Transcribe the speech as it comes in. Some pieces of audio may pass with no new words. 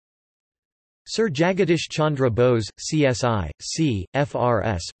Sir Jagadish Chandra Bose, CSI, C,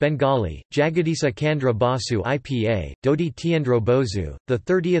 FRS, Bengali, Jagadish Chandra Basu IPA, Dodi Tiendro Bosu,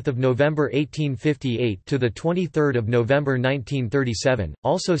 30 November 1858 to 23 November 1937,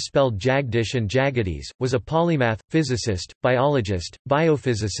 also spelled Jagdish and Jagadish, was a polymath, physicist, biologist,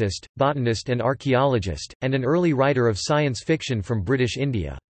 biophysicist, botanist and archaeologist, and an early writer of science fiction from British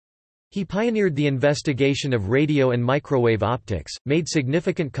India. He pioneered the investigation of radio and microwave optics, made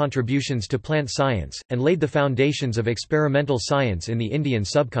significant contributions to plant science, and laid the foundations of experimental science in the Indian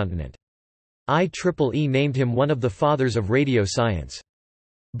subcontinent. IEEE named him one of the fathers of radio science.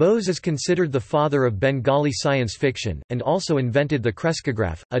 Bose is considered the father of Bengali science fiction, and also invented the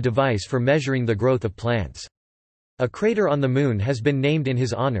crescograph, a device for measuring the growth of plants. A crater on the Moon has been named in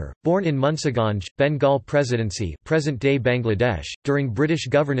his honour. Born in Munsiganj, Bengal Presidency, present-day Bangladesh, during British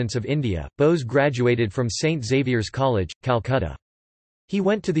governance of India, Bose graduated from St Xavier's College, Calcutta. He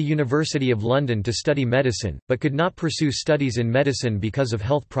went to the University of London to study medicine, but could not pursue studies in medicine because of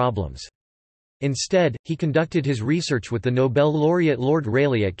health problems. Instead, he conducted his research with the Nobel laureate Lord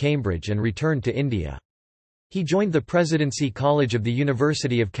Rayleigh at Cambridge and returned to India. He joined the Presidency College of the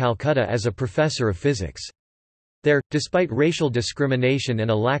University of Calcutta as a professor of physics. There, despite racial discrimination and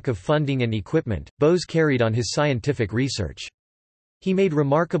a lack of funding and equipment, Bose carried on his scientific research. He made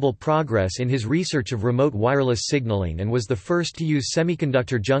remarkable progress in his research of remote wireless signaling and was the first to use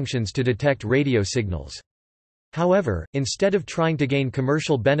semiconductor junctions to detect radio signals. However, instead of trying to gain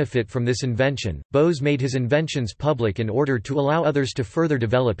commercial benefit from this invention, Bose made his inventions public in order to allow others to further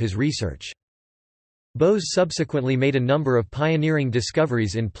develop his research. Bose subsequently made a number of pioneering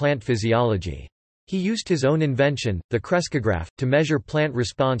discoveries in plant physiology. He used his own invention, the crescograph, to measure plant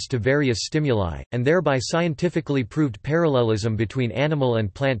response to various stimuli, and thereby scientifically proved parallelism between animal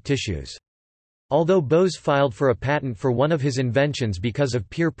and plant tissues. Although Bose filed for a patent for one of his inventions because of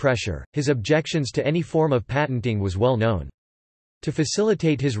peer pressure, his objections to any form of patenting was well known. To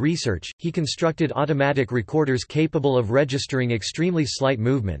facilitate his research, he constructed automatic recorders capable of registering extremely slight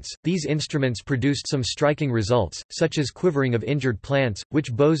movements. These instruments produced some striking results, such as quivering of injured plants,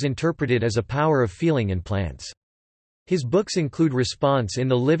 which Bose interpreted as a power of feeling in plants. His books include Response in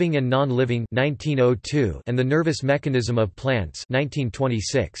the Living and Non-Living (1902) and The Nervous Mechanism of Plants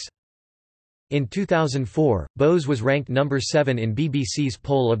 (1926). In 2004, Bose was ranked number 7 in BBC's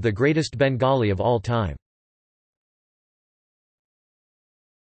poll of the greatest Bengali of all time.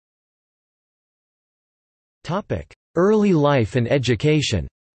 Early life and education.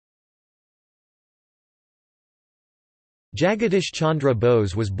 Jagadish Chandra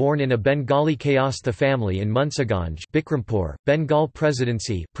Bose was born in a Bengali Kayastha family in Munsiganj, Bikrampur, Bengal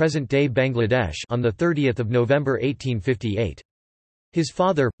Presidency, present-day Bangladesh, on 30 November 1858. His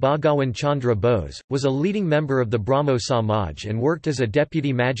father, Bhagawan Chandra Bose, was a leading member of the Brahmo Samaj and worked as a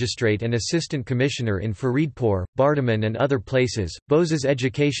deputy magistrate and assistant commissioner in Faridpur, Bardhaman and other places. Bose's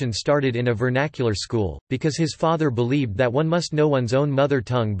education started in a vernacular school, because his father believed that one must know one's own mother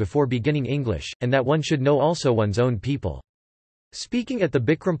tongue before beginning English, and that one should know also one's own people. Speaking at the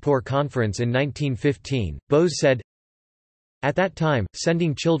Bikrampur Conference in 1915, Bose said, "At that time,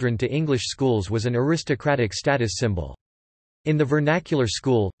 sending children to English schools was an aristocratic status symbol. In the vernacular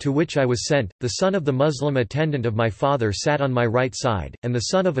school, to which I was sent, the son of the Muslim attendant of my father sat on my right side, and the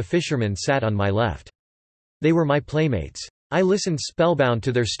son of a fisherman sat on my left. They were my playmates. I listened spellbound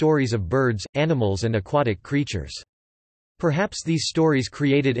to their stories of birds, animals and aquatic creatures. Perhaps these stories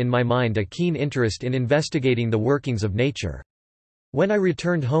created in my mind a keen interest in investigating the workings of nature. When I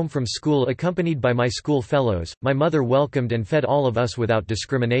returned home from school accompanied by my school fellows, my mother welcomed and fed all of us without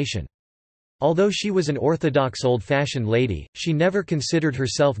discrimination. Although she was an orthodox old-fashioned lady, she never considered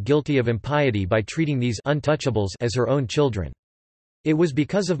herself guilty of impiety by treating these untouchables as her own children. It was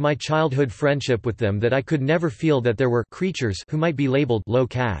because of my childhood friendship with them that I could never feel that there were creatures who might be labeled low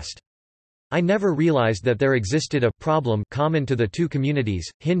caste. I never realized that there existed a problem common to the two communities,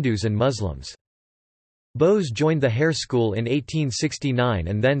 Hindus and Muslims." Bose joined the Hare School in 1869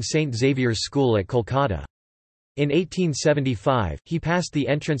 and then St Xavier's School at Kolkata. In 1875, he passed the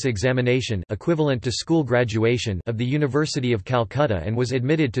entrance examination equivalent to school graduation of the University of Calcutta and was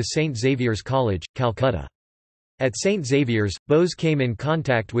admitted to St Xavier's College, Calcutta. At St Xavier's, Bose came in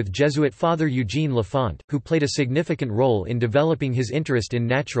contact with Jesuit Father Eugene Lafont, who played a significant role in developing his interest in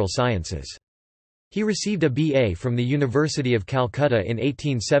natural sciences. He received a BA from the University of Calcutta in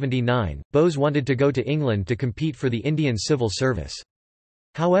 1879. Bose wanted to go to England to compete for the Indian civil service.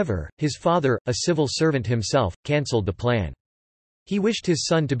 However, his father, a civil servant himself, cancelled the plan. He wished his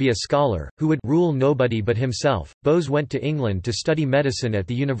son to be a scholar, who would rule nobody but himself. Bose went to England to study medicine at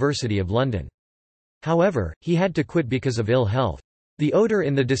the University of London. However, he had to quit because of ill health. The odor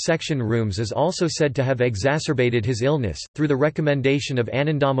in the dissection rooms is also said to have exacerbated his illness. Through the recommendation of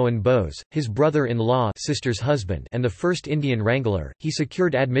Anandamohan Bose, his brother-in-law, sister's husband, and the first Indian wrangler, he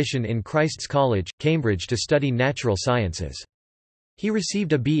secured admission in Christ's College, Cambridge to study natural sciences. He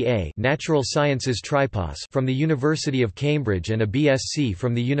received a B.A. Natural Sciences Tripos from the University of Cambridge and a B.Sc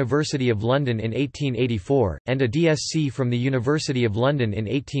from the University of London in 1884, and a D.Sc from the University of London in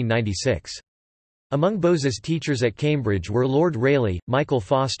 1896. Among Bose's teachers at Cambridge were Lord Rayleigh, Michael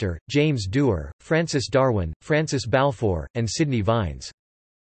Foster, James Dewar, Francis Darwin, Francis Balfour, and Sidney Vines.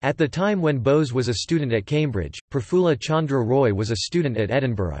 At the time when Bose was a student at Cambridge, Prafulla Chandra Roy was a student at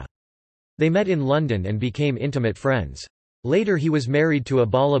Edinburgh. They met in London and became intimate friends. Later he was married to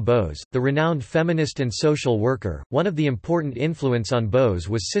Abala Bose, the renowned feminist and social worker. One of the important influence on Bose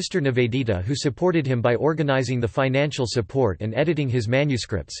was Sister Nivedita, who supported him by organizing the financial support and editing his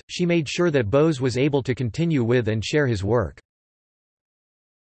manuscripts. She made sure that Bose was able to continue with and share his work.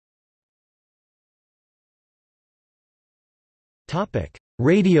 Topic: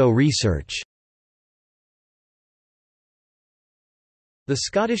 Radio research. The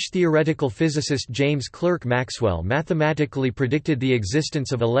Scottish theoretical physicist James Clerk Maxwell mathematically predicted the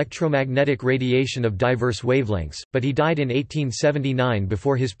existence of electromagnetic radiation of diverse wavelengths, but he died in 1879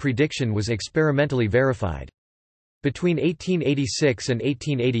 before his prediction was experimentally verified. Between 1886 and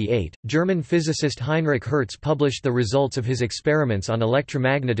 1888, German physicist Heinrich Hertz published the results of his experiments on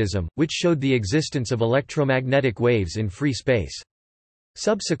electromagnetism, which showed the existence of electromagnetic waves in free space.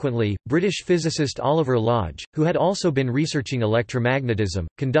 Subsequently, British physicist Oliver Lodge, who had also been researching electromagnetism,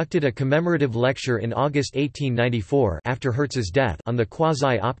 conducted a commemorative lecture in August 1894 after Hertz's death on the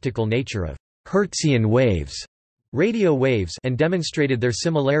quasi-optical nature of Hertzian waves, radio waves, and demonstrated their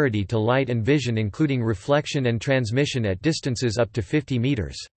similarity to light and vision, including reflection and transmission at distances up to 50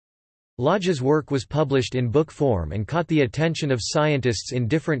 meters. Lodge's work was published in book form and caught the attention of scientists in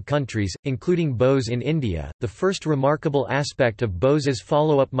different countries, including Bose in India. The first remarkable aspect of Bose's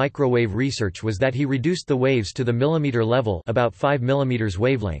follow-up microwave research was that he reduced the waves to the millimeter level, about 5 mm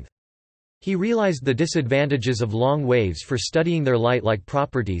wavelength. He realized the disadvantages of long waves for studying their light-like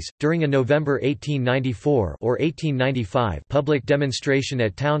properties. During a November 1894 or 1895 public demonstration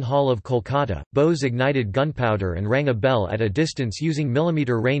at Town Hall of Kolkata, Bose ignited gunpowder and rang a bell at a distance using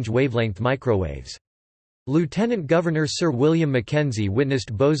millimeter-range wavelength microwaves. Lieutenant Governor Sir William Mackenzie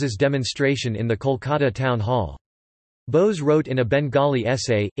witnessed Bose's demonstration in the Kolkata Town Hall. Bose wrote in a Bengali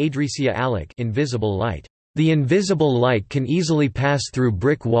essay, Adrisya Alak, Invisible Light, "The invisible light can easily pass through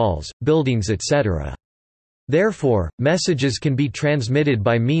brick walls, buildings etc. Therefore, messages can be transmitted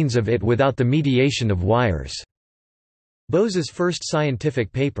by means of it without the mediation of wires." Bose's first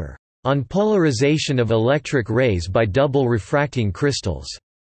scientific paper, "On Polarization of Electric Rays by Double Refracting Crystals,"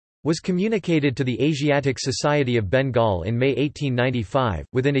 was communicated to the Asiatic Society of Bengal in May 1895,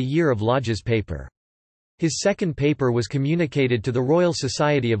 within a year of Lodge's paper. His second paper was communicated to the Royal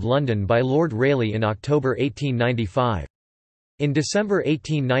Society of London by Lord Rayleigh in October 1895. In December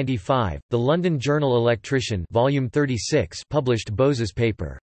 1895, the London Journal Electrician Volume 36 published Bose's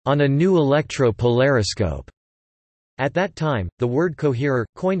paper, "On a New Electro-Polariscope." At that time, the word coherer,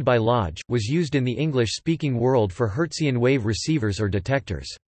 coined by Lodge, was used in the English-speaking world for Hertzian wave receivers or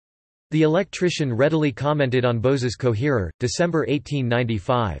detectors. The Electrician readily commented on Bose's coherer, December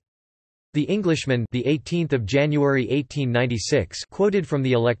 1895. The Englishman, the 18th of January 1896, quoted from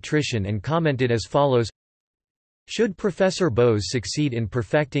the Electrician and commented as follows: "Should Professor Bose succeed in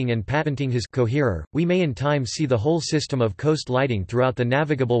perfecting and patenting his coherer, we may in time see the whole system of coast lighting throughout the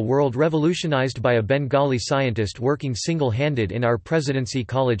navigable world revolutionized by a Bengali scientist working single-handed in our Presidency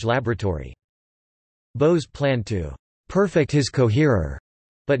College laboratory." Bose planned to perfect his coherer,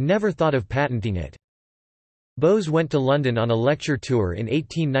 but never thought of patenting it. Bose went to London on a lecture tour in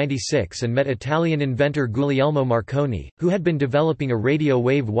 1896 and met Italian inventor Guglielmo Marconi, who had been developing a radio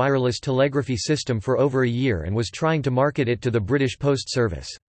wave wireless telegraphy system for over a year and was trying to market it to the British Post Service.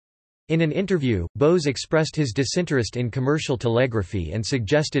 In an interview, Bose expressed his disinterest in commercial telegraphy and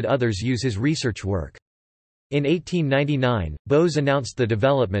suggested others use his research work. In 1899, Bose announced the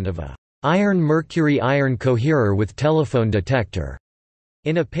development of a iron-mercury-iron coherer with telephone detector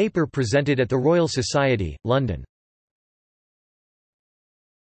in a paper presented at the Royal Society, London.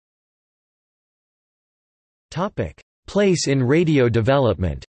 Place in radio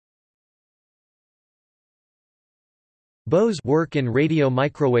development. Bose's work in radio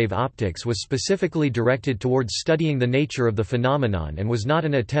microwave optics was specifically directed towards studying the nature of the phenomenon and was not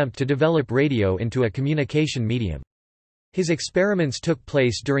an attempt to develop radio into a communication medium. His experiments took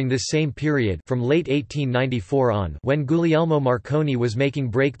place during this same period from late 1894 on, when Guglielmo Marconi was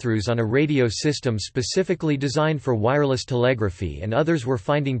making breakthroughs on a radio system specifically designed for wireless telegraphy, and others were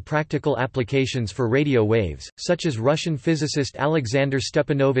finding practical applications for radio waves, such as Russian physicist Alexander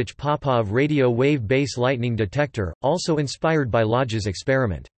Stepanovich Popov's radio wave base lightning detector, also inspired by Lodge's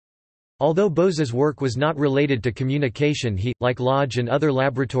experiment. Although Bose's work was not related to communication, he, like Lodge and other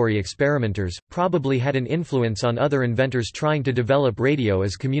laboratory experimenters, probably had an influence on other inventors trying to develop radio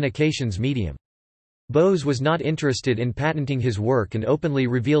as communications medium. Bose was not interested in patenting his work and openly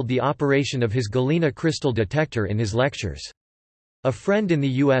revealed the operation of his galena crystal detector in his lectures. A friend in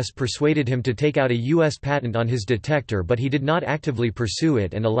the U.S. persuaded him to take out a U.S. patent on his detector, but he did not actively pursue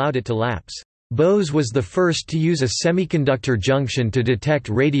it and allowed it to lapse. Bose was the first to use a semiconductor junction to detect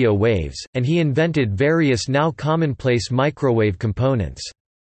radio waves, and he invented various now commonplace microwave components.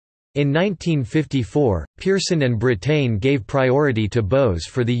 In 1954, Pearson and Brattain gave priority to Bose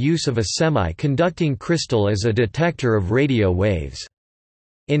for the use of a semi-conducting crystal as a detector of radio waves.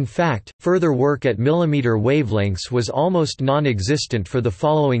 In fact, further work at millimeter wavelengths was almost non-existent for the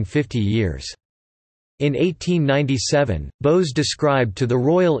following 50 years. In 1897, Bose described to the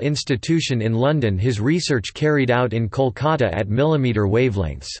Royal Institution in London his research carried out in Kolkata at millimeter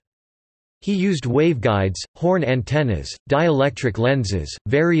wavelengths. He used waveguides, horn antennas, dielectric lenses,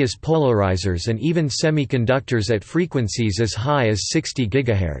 various polarizers and even semiconductors at frequencies as high as 60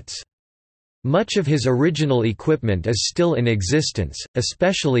 GHz. Much of his original equipment is still in existence,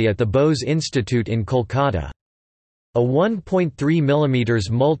 especially at the Bose Institute in Kolkata. A 1.3 mm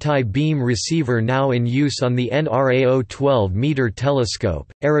multi-beam receiver now in use on the NRAO 12-meter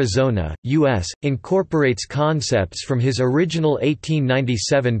telescope, Arizona, U.S., incorporates concepts from his original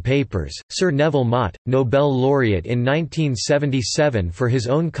 1897 papers. Sir Neville Mott, Nobel laureate in 1977 for his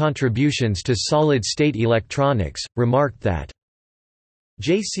own contributions to solid-state electronics, remarked that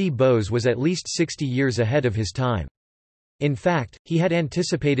J. C. Bose was at least 60 years ahead of his time. In fact, he had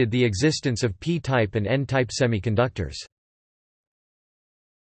anticipated the existence of p-type and n-type semiconductors.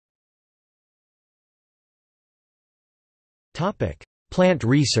 Plant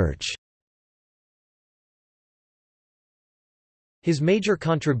research. His major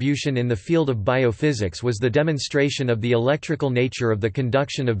contribution in the field of biophysics was the demonstration of the electrical nature of the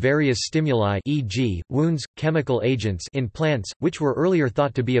conduction of various stimuli, e.g., wounds, chemical agents in plants, which were earlier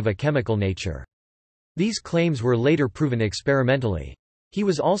thought to be of a chemical nature. These claims were later proven experimentally. He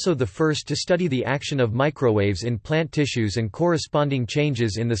was also the first to study the action of microwaves in plant tissues and corresponding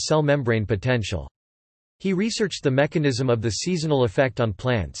changes in the cell membrane potential. He researched the mechanism of the seasonal effect on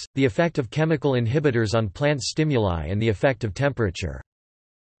plants, the effect of chemical inhibitors on plant stimuli and the effect of temperature.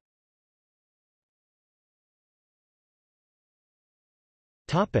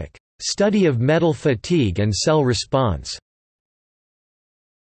 Study of metal fatigue and cell response.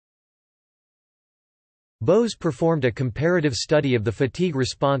 Bose performed a comparative study of the fatigue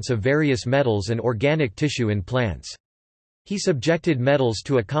response of various metals and organic tissue in plants. He subjected metals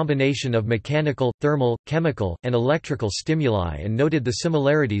to a combination of mechanical, thermal, chemical, and electrical stimuli and noted the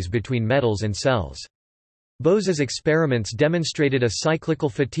similarities between metals and cells. Bose's experiments demonstrated a cyclical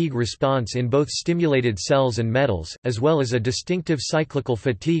fatigue response in both stimulated cells and metals, as well as a distinctive cyclical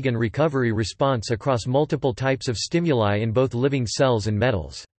fatigue and recovery response across multiple types of stimuli in both living cells and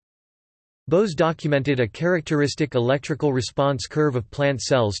metals. Bose documented a characteristic electrical response curve of plant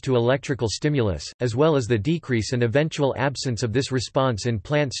cells to electrical stimulus, as well as the decrease and eventual absence of this response in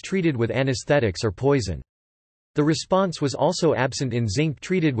plants treated with anesthetics or poison. The response was also absent in zinc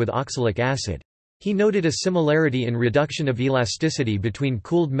treated with oxalic acid. He noted a similarity in reduction of elasticity between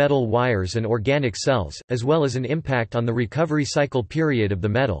cooled metal wires and organic cells, as well as an impact on the recovery cycle period of the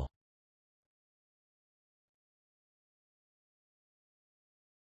metal.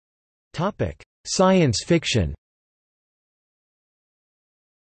 Science fiction.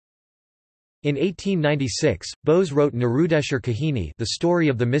 In 1896, Bose wrote Narudeshar Kahini, The Story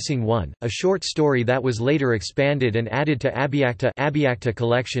of the Missing One, a short story that was later expanded and added to Abhyakta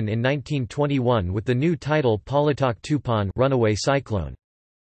collection in 1921 with the new title Palatak Tufan, Runaway Cyclone.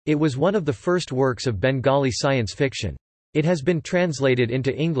 It was one of the first works of Bengali science fiction. It has been translated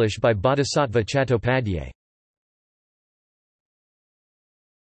into English by Bodhisattva Chattopadhyay.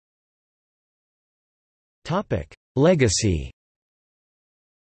 Legacy.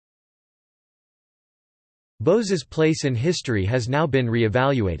 Bose's place in history has now been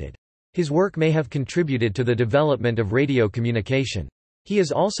re-evaluated. His work may have contributed to the development of radio communication. He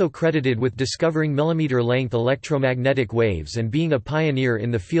is also credited with discovering millimeter-length electromagnetic waves and being a pioneer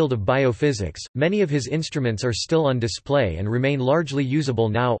in the field of biophysics. Many of his instruments are still on display and remain largely usable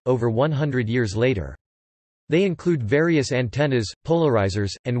now, over 100 years later. They include various antennas,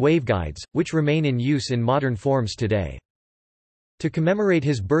 polarizers, and waveguides, which remain in use in modern forms today. To commemorate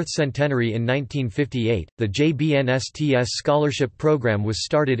his birth centenary in 1958, the JBNSTS scholarship program was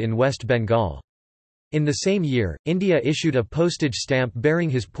started in West Bengal. In the same year, India issued a postage stamp bearing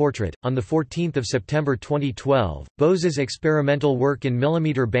his portrait. On 14 September 2012, Bose's experimental work in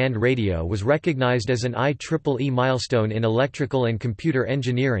millimeter band radio was recognized as an IEEE milestone in electrical and computer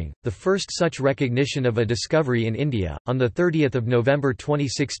engineering, the first such recognition of a discovery in India. On 30 November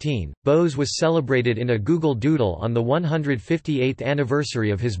 2016, Bose was celebrated in a Google Doodle on the 158th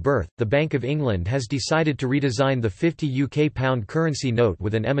anniversary of his birth. The Bank of England has decided to redesign the 50 UK pound currency note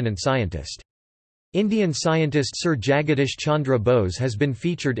with an eminent scientist. Indian scientist Sir Jagadish Chandra Bose has been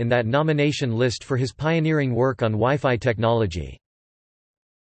featured in that nomination list for his pioneering work on Wi-Fi technology.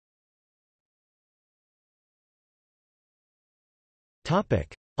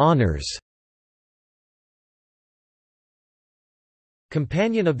 Honours.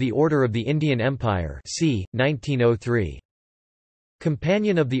 Companion of the Order of the Indian Empire c. 1903.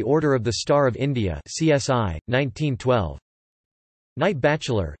 Companion of the Order of the Star of India CSI, 1912. Knight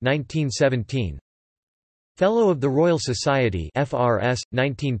Bachelor 1917. Fellow of the Royal Society FRS,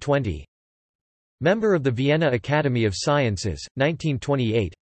 1920. Member of the Vienna Academy of Sciences,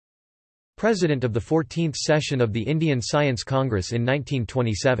 1928. President of the 14th session of the Indian Science Congress in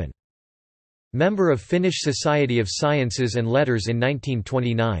 1927. Member of Finnish Society of Sciences and Letters in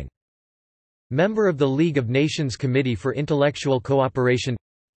 1929. Member of the League of Nations Committee for Intellectual Cooperation.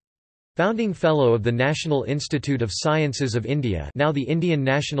 Founding Fellow of the National Institute of Sciences of India, now the Indian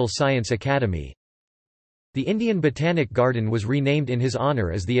National Science Academy. The Indian Botanic Garden was renamed in his honour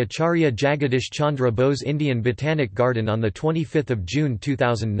as the Acharya Jagadish Chandra Bose Indian Botanic Garden on 25 June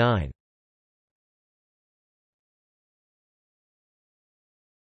 2009.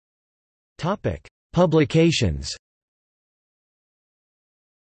 Publications.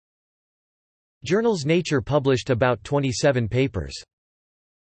 Journals. Nature published about 27 papers.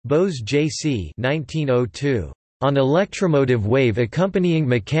 Bose J.C. 1902. On electromotive wave accompanying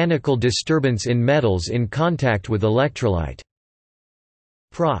mechanical disturbance in metals in contact with electrolyte.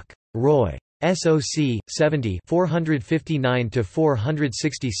 Proc. Roy. SOC 70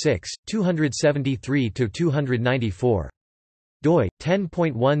 459-466, 273-294. doi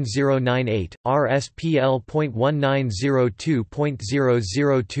 10.1098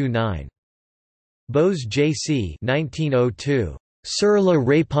 rspl.1902.0029. Bose J.C. 1902. Sur la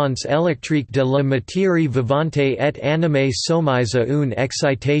réponse électrique de la matière vivante et animée soumise à une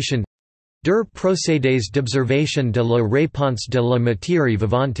excitation der procédés d'observation de la réponse de la matière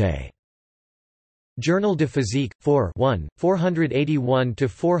vivante. Journal de Physique, 4 1,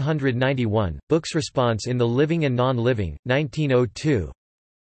 481–491, Books. Response in the Living and Non-Living, 1902.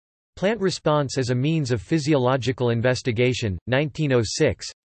 Plant Response as a Means of Physiological Investigation,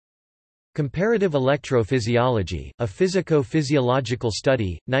 1906. Comparative Electrophysiology, a Physico-Physiological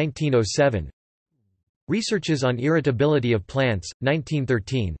Study, 1907. Researches on Irritability of Plants,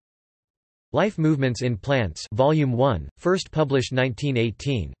 1913. Life Movements in Plants, Volume 1, first published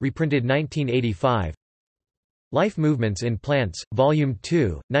 1918, reprinted 1985. Life Movements in Plants, Volume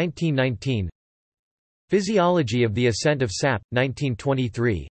 2, 1919. Physiology of the Ascent of Sap,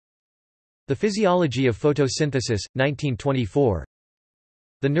 1923. The Physiology of Photosynthesis, 1924.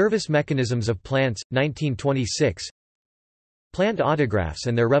 The Nervous Mechanisms of Plants, 1926. Plant Autographs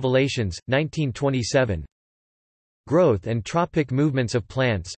and Their Revelations, 1927. Growth and Tropic Movements of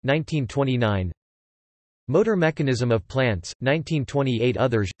Plants, 1929. Motor Mechanism of Plants, 1928.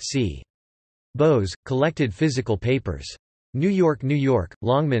 Others, c. Bose, Collected Physical Papers. New York, New York,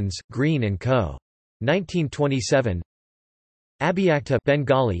 Longmans, Green & Co. 1927. Abhyakta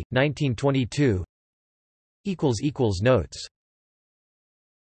Bengali, 1922. Notes